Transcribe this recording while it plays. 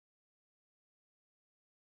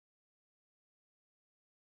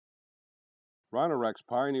Rhino-Rack's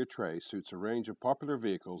Pioneer tray suits a range of popular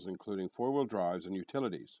vehicles including four-wheel drives and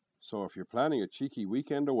utilities. So if you're planning a cheeky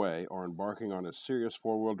weekend away or embarking on a serious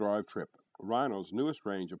four-wheel drive trip, Rhino's newest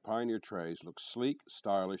range of Pioneer trays look sleek,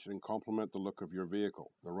 stylish, and complement the look of your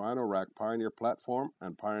vehicle. The Rhino-Rack Pioneer platform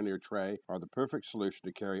and Pioneer tray are the perfect solution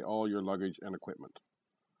to carry all your luggage and equipment.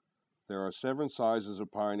 There are 7 sizes of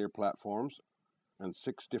Pioneer platforms and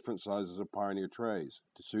 6 different sizes of Pioneer trays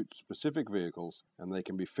to suit specific vehicles, and they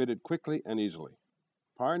can be fitted quickly and easily.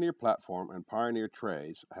 Pioneer platform and Pioneer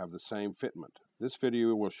trays have the same fitment. This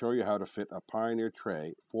video will show you how to fit a Pioneer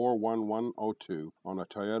tray 41102 on a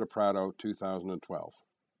Toyota Prado 2012.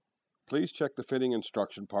 Please check the fitting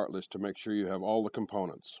instruction part list to make sure you have all the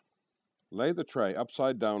components. Lay the tray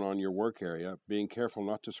upside down on your work area, being careful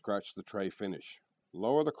not to scratch the tray finish.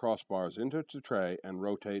 Lower the crossbars into the tray and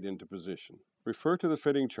rotate into position. Refer to the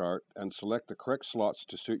fitting chart and select the correct slots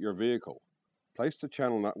to suit your vehicle. Place the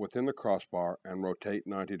channel nut within the crossbar and rotate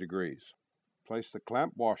 90 degrees. Place the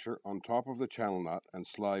clamp washer on top of the channel nut and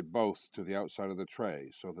slide both to the outside of the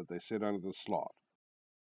tray so that they sit under the slot.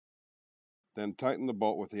 Then tighten the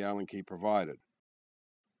bolt with the Allen key provided.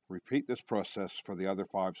 Repeat this process for the other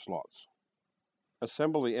 5 slots.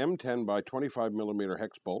 Assemble the M10 by 25 mm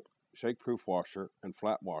hex bolt, shake-proof washer, and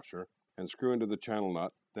flat washer, and screw into the channel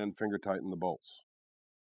nut, then finger tighten the bolts.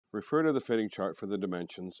 Refer to the fitting chart for the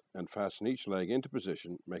dimensions and fasten each leg into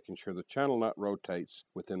position, making sure the channel nut rotates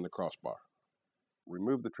within the crossbar.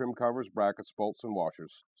 Remove the trim covers, brackets, bolts, and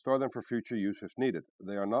washers. Store them for future use if needed.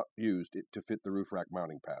 They are not used to fit the roof rack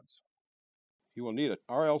mounting pads. You will need a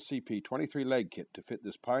RLCP 23 leg kit to fit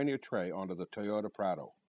this Pioneer tray onto the Toyota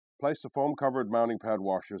Prado. Place the foam-covered mounting pad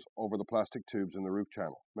washers over the plastic tubes in the roof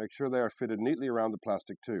channel. Make sure they are fitted neatly around the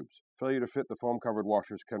plastic tubes. Failure to fit the foam-covered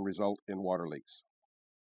washers can result in water leaks.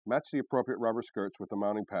 Match the appropriate rubber skirts with the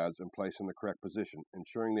mounting pads and place in the correct position,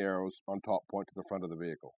 ensuring the arrows on top point to the front of the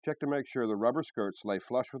vehicle. Check to make sure the rubber skirts lay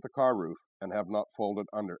flush with the car roof and have not folded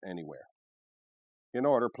under anywhere. In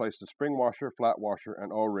order, place the spring washer, flat washer,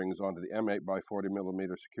 and O-rings onto the M8 by 40 mm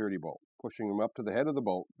security bolt, pushing them up to the head of the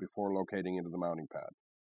bolt before locating into the mounting pad.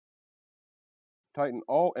 Tighten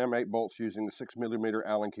all M8 bolts using the 6 mm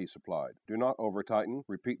Allen key supplied. Do not over-tighten.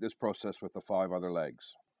 Repeat this process with the 5 other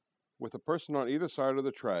legs. With a person on either side of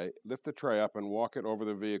the tray, lift the tray up and walk it over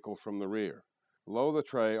the vehicle from the rear. Lower the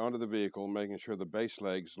tray onto the vehicle, making sure the base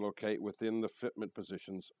legs locate within the fitment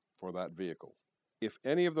positions for that vehicle. If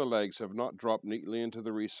any of the legs have not dropped neatly into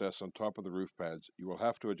the recess on top of the roof pads, you will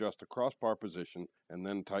have to adjust the crossbar position and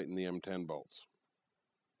then tighten the M10 bolts.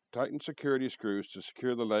 Tighten security screws to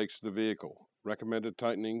secure the legs to the vehicle. Recommended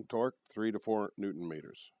tightening torque 3 to 4 Nm.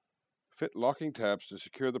 Fit locking tabs to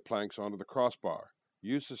secure the planks onto the crossbar.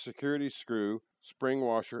 Use the security screw, spring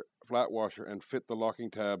washer, flat washer, and fit the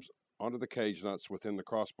locking tabs onto the cage nuts within the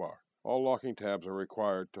crossbar. All locking tabs are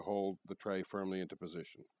required to hold the tray firmly into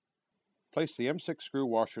position. Place the M6 screw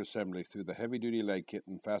washer assembly through the heavy-duty leg kit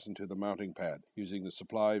and fasten to the mounting pad using the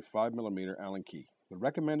supplied 5 mm Allen key. The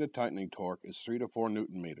recommended tightening torque is 3 to 4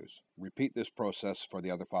 Nm. Repeat this process for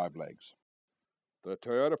the other 5 legs. The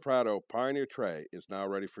Toyota Prado Pioneer tray is now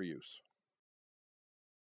ready for use.